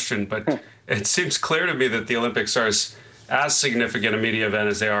next question. But it seems clear to me that the Olympics are as significant a media event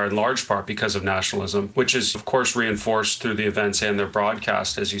as they are in large part because of nationalism, which is, of course, reinforced through the events and their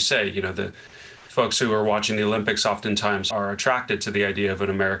broadcast. As you say, the folks who are watching the Olympics oftentimes are attracted to the idea of an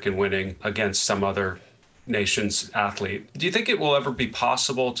American winning against some other nation's athlete. Do you think it will ever be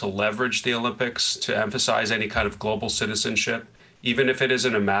possible to leverage the Olympics to emphasize any kind of global citizenship, even if it is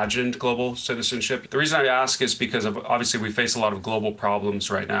an imagined global citizenship? The reason I ask is because obviously we face a lot of global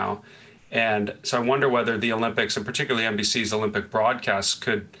problems right now. And so I wonder whether the Olympics, and particularly NBC's Olympic broadcasts,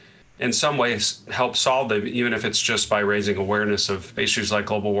 could in some ways help solve them, even if it's just by raising awareness of issues like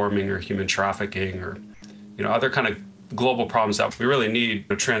global warming or human trafficking or other kind of global problems that we really need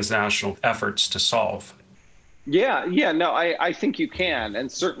transnational efforts to solve. Yeah, no, I think you can. And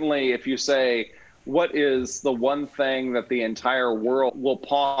certainly if you say, what is the one thing that the entire world will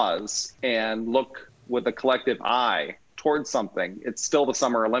pause and look with a collective eye towards something? It's still the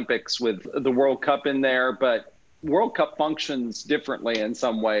Summer Olympics with the World Cup in there, but World Cup functions differently in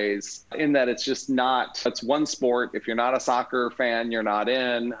some ways in that it's one sport. If you're not a soccer fan, you're not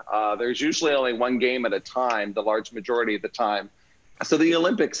in. There's usually only one game at a time, the large majority of the time. So the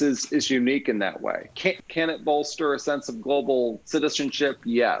Olympics is unique in that way. Can it bolster a sense of global citizenship?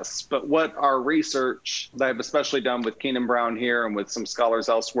 Yes. But what our research that I've especially done with Keenan Brown here and with some scholars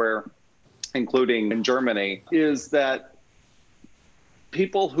elsewhere, including in Germany, is that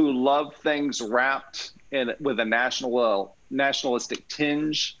people who love things wrapped with a nationalistic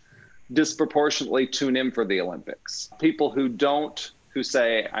tinge disproportionately tune in for the Olympics. People who don't, who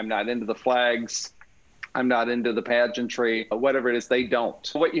say, I'm not into the flags, I'm not into the pageantry, whatever it is, they don't.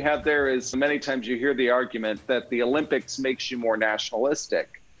 What you have there is many times you hear the argument that the Olympics makes you more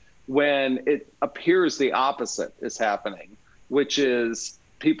nationalistic when it appears the opposite is happening, which is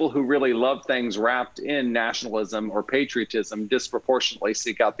people who really love things wrapped in nationalism or patriotism disproportionately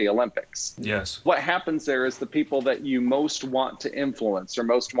seek out the Olympics. Yes. What happens there is the people that you most want to influence or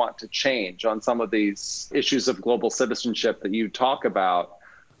most want to change on some of these issues of global citizenship that you talk about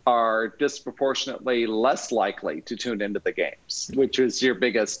are disproportionately less likely to tune into the games, which is your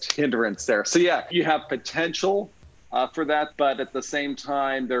biggest hindrance there. So yeah, you have potential for that, but at the same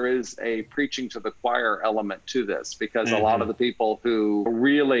time, there is a preaching to the choir element to this because a lot of the people who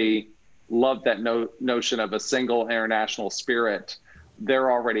really love that notion of a single international spirit, they're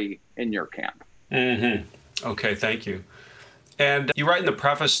already in your camp. Okay, thank you. And you write in the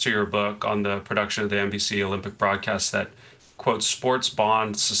preface to your book on the production of the NBC Olympic broadcast that, quote, sports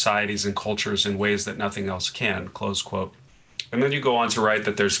bond societies and cultures in ways that nothing else can, close quote. And then you go on to write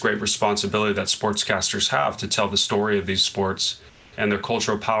that there's great responsibility that sportscasters have to tell the story of these sports and their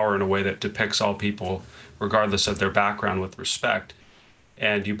cultural power in a way that depicts all people, regardless of their background, with respect.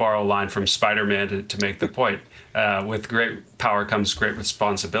 And you borrow a line from Spider-Man to make the point. With great power comes great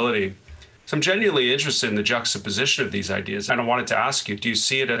responsibility. So I'm genuinely interested in the juxtaposition of these ideas. And I wanted to ask you, do you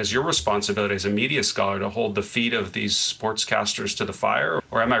see it as your responsibility as a media scholar to hold the feet of these sportscasters to the fire?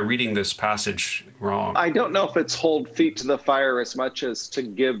 Or am I reading this passage wrong? I don't know if it's hold feet to the fire as much as to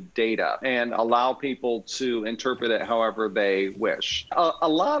give data and allow people to interpret it however they wish. A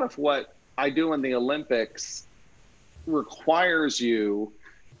lot of what I do in the Olympics requires you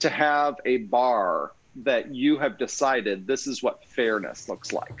to have a bar that you have decided this is what fairness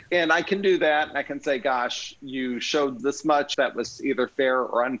looks like. And I can do that. And I can say, gosh, you showed this much that was either fair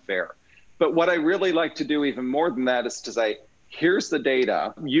or unfair. But what I really like to do even more than that is to say, here's the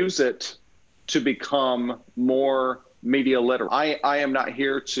data, use it to become more media literate. I am not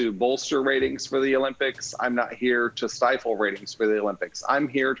here to bolster ratings for the Olympics. I'm not here to stifle ratings for the Olympics. I'm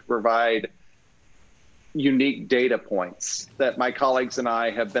here to provide unique data points that my colleagues and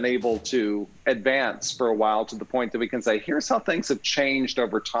I have been able to advance for a while to the point that we can say, here's how things have changed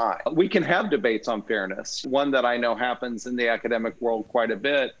over time. We can have debates on fairness. One that I know happens in the academic world quite a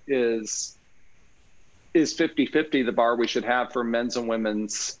bit is 50-50 the bar we should have for men's and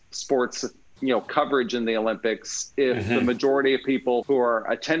women's sports coverage in the Olympics if the majority of people who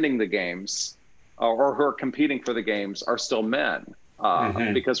are attending the games or who are competing for the games are still men.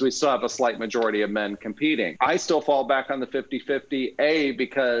 Because we still have a slight majority of men competing. I still fall back on the 50-50,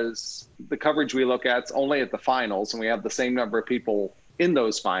 because the coverage we look at is only at the finals, and we have the same number of people in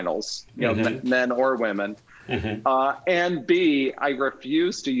those finals, men or women. And B, I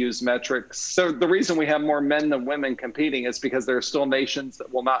refuse to use metrics. So the reason we have more men than women competing is because there are still nations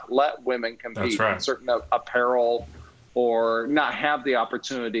that will not let women compete in certain apparel or not have the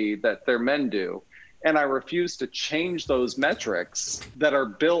opportunity that their men do. And I refuse to change those metrics that are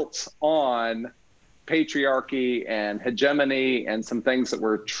built on patriarchy and hegemony and some things that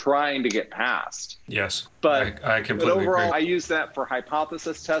we're trying to get past. Yes, But I completely overall, agree. I use that for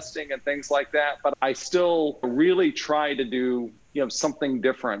hypothesis testing and things like that. But I still really try to do something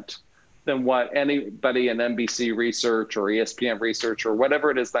different than what anybody in NBC research or ESPN research or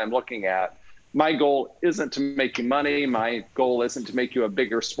whatever it is that I'm looking at. My goal isn't to make you money. My goal isn't to make you a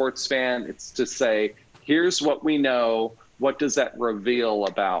bigger sports fan. It's to say, here's what we know. What does that reveal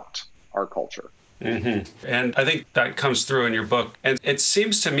about our culture? Mm-hmm. And I think that comes through in your book. And it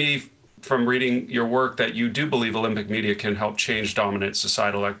seems to me from reading your work that you do believe Olympic media can help change dominant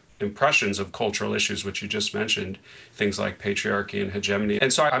societal impressions of cultural issues, which you just mentioned, things like patriarchy and hegemony.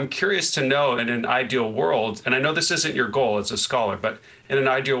 And so I'm curious to know, in an ideal world, and I know this isn't your goal as a scholar, but in an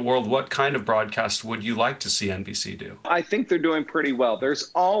ideal world, what kind of broadcast would you like to see NBC do? I think they're doing pretty well.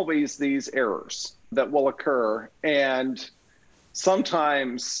 There's always these errors that will occur. And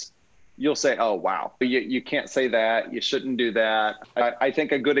sometimes you'll say, oh, wow, you can't say that. You shouldn't do that. I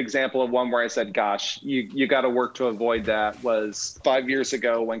think a good example of one where I said, gosh, you got to work to avoid that was 5 years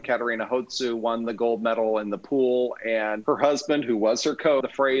ago when Katarina Hotsu won the gold medal in the pool. And her husband, who was her coach, the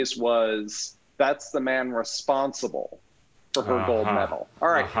phrase was, that's the man responsible for her gold medal. All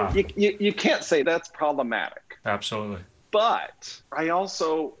right. You can't say that's problematic. Absolutely. But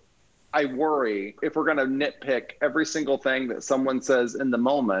I worry if we're going to nitpick every single thing that someone says in the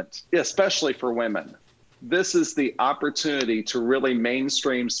moment, especially for women. This is the opportunity to really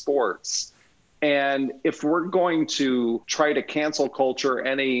mainstream sports. And if we're going to try to cancel culture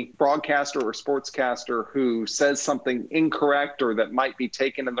any broadcaster or sportscaster who says something incorrect or that might be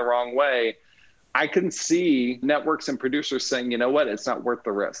taken in the wrong way, I can see networks and producers saying, you know what, it's not worth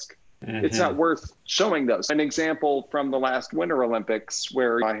the risk. Mm-hmm. It's not worth showing those. An example from the last Winter Olympics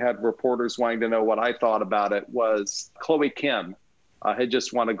where I had reporters wanting to know what I thought about it was colloquium had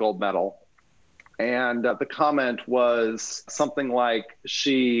just won a gold medal. And the comment was something like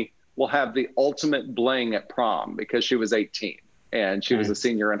she will have the ultimate bling at prom because she was 18 and she was a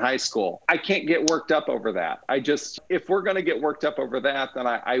senior in high school. I can't get worked up over that. If we're going to get worked up over that, then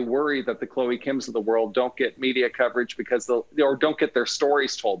I worry that the Chloe Kims of the world don't get media coverage or don't get their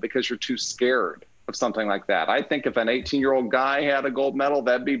stories told because you're too scared of something like that. I think if an 18-year-old guy had a gold medal,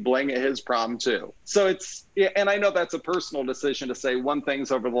 that'd be bling at his prom too. So and I know that's a personal decision to say one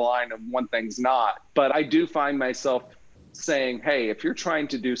thing's over the line and one thing's not, but I do find myself saying, hey, if you're trying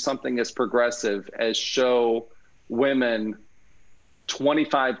to do something as progressive as show women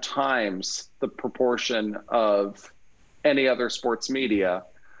 25 times the proportion of any other sports media,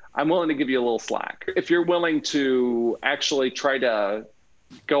 I'm willing to give you a little slack. If you're willing to actually try to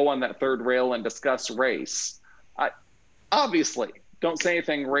go on that third rail and discuss race, obviously don't say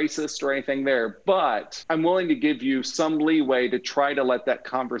anything racist or anything there, but I'm willing to give you some leeway to try to let that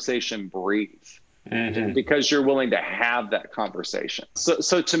conversation breathe. Mm-hmm. Because you're willing to have that conversation.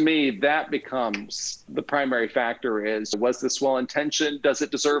 So to me, that becomes the primary factor is, was this well-intentioned? Does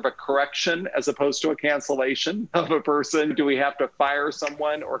it deserve a correction as opposed to a cancellation of a person? Do we have to fire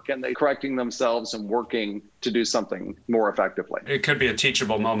someone or can they correcting themselves and working to do something more effectively? It could be a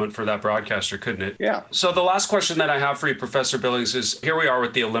teachable moment for that broadcaster, couldn't it? Yeah. So the last question that I have for you, Professor Billings, is here we are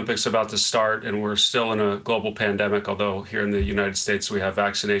with the Olympics about to start and we're still in a global pandemic, although here in the United States we have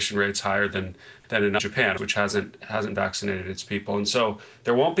vaccination rates higher than in Japan, which hasn't vaccinated its people. And so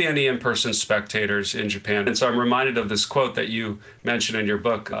there won't be any in-person spectators in Japan. And so I'm reminded of this quote that you mentioned in your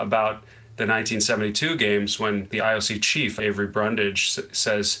book about the 1972 games when the IOC chief, Avery Brundage,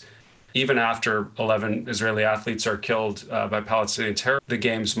 says, even after 11 Israeli athletes are killed by Palestinian terror, the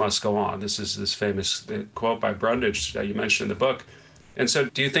games must go on. This is this famous quote by Brundage that you mentioned in the book. And so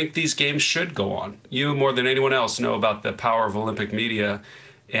do you think these games should go on? You, more than anyone else, know about the power of Olympic media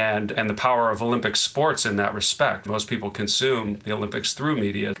and the power of Olympic sports in that respect. Most people consume the Olympics through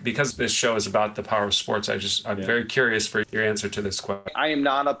media. Because this show is about the power of sports, I'm very curious for your answer to this question. I am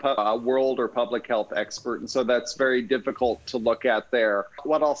not a world or public health expert, and so that's very difficult to look at there.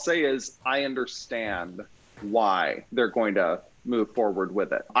 What I'll say is I understand why they're going to move forward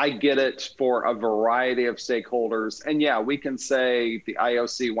with it. I get it for a variety of stakeholders. And yeah, we can say the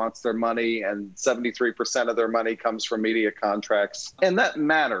IOC wants their money and 73% of their money comes from media contracts. And that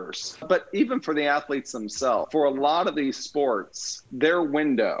matters. But even for the athletes themselves, for a lot of these sports, their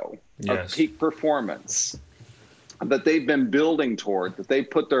window of peak performance that they've been building toward, that they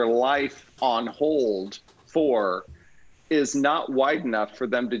put their life on hold for, is not wide enough for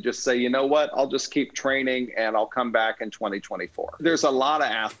them to just say, you know what, I'll just keep training and I'll come back in 2024. There's a lot of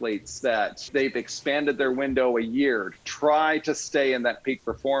athletes that they've expanded their window a year to try to stay in that peak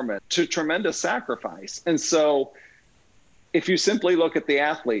performance to tremendous sacrifice. And so if you simply look at the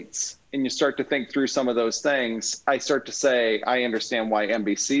athletes, and you start to think through some of those things, I start to say, I understand why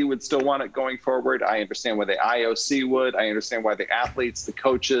NBC would still want it going forward. I understand why the IOC would. I understand why the athletes, the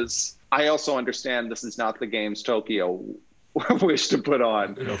coaches. I also understand this is not the games Tokyo wish to put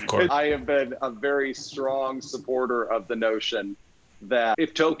on. Of course. I have been a very strong supporter of the notion that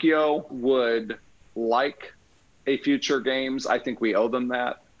if Tokyo would like a future games, I think we owe them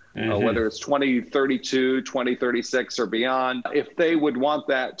that. Whether it's 2032, 2036 or beyond, if they would want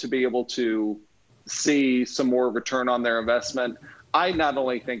that to be able to see some more return on their investment, I not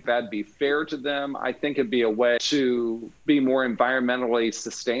only think that'd be fair to them, I think it'd be a way to be more environmentally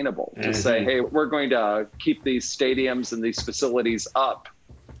sustainable, to say, hey, we're going to keep these stadiums and these facilities up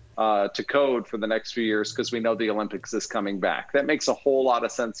to code for the next few years because we know the Olympics is coming back. That makes a whole lot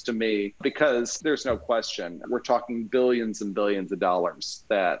of sense to me because there's no question. We're talking billions and billions of dollars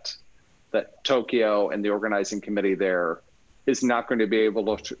that Tokyo and the organizing committee there is not going to be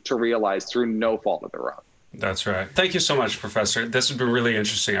able to realize through no fault of their own. That's right. Thank you so much, Professor. This has been really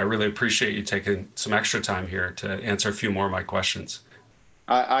interesting. I really appreciate you taking some extra time here to answer a few more of my questions.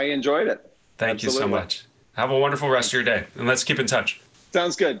 I enjoyed it. Thank you so much. Have a wonderful rest of your day, and let's keep in touch.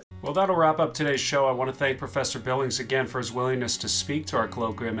 Sounds good. Well, that'll wrap up today's show. I want to thank Professor Billings again for his willingness to speak to our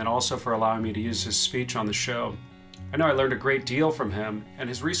colloquium and also for allowing me to use his speech on the show. I know I learned a great deal from him, and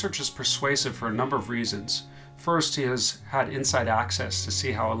his research is persuasive for a number of reasons. First, he has had inside access to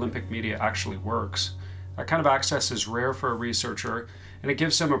see how Olympic media actually works. That kind of access is rare for a researcher, and it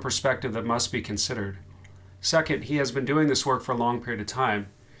gives him a perspective that must be considered. Second, he has been doing this work for a long period of time.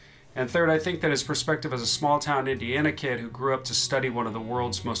 And third, I think that his perspective as a small-town Indiana kid who grew up to study one of the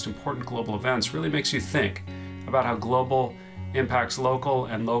world's most important global events really makes you think about how global impacts local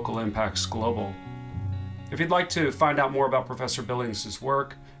and local impacts global. If you'd like to find out more about Professor Billings'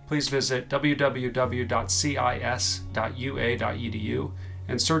 work, please visit www.cis.ua.edu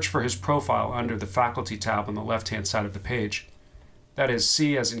and search for his profile under the Faculty tab on the left-hand side of the page. That is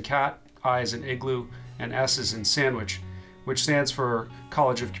C as in cat, I as in igloo, and S as in sandwich, which stands for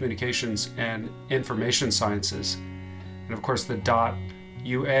College of Communications and Information Sciences. And of course, the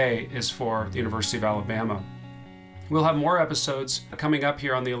 .ua is for the University of Alabama. We'll have more episodes coming up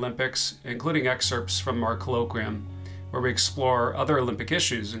here on the Olympics, including excerpts from our colloquium, where we explore other Olympic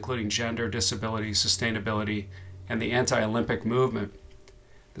issues, including gender, disability, sustainability, and the anti-Olympic movement.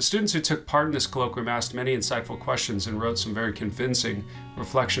 The students who took part in this colloquium asked many insightful questions and wrote some very convincing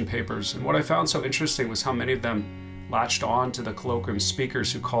reflection papers. And what I found so interesting was how many of them latched on to the colloquium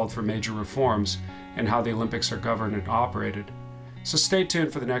speakers who called for major reforms and how the Olympics are governed and operated. So stay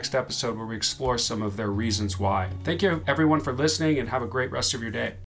tuned for the next episode where we explore some of their reasons why. Thank you everyone for listening and have a great rest of your day.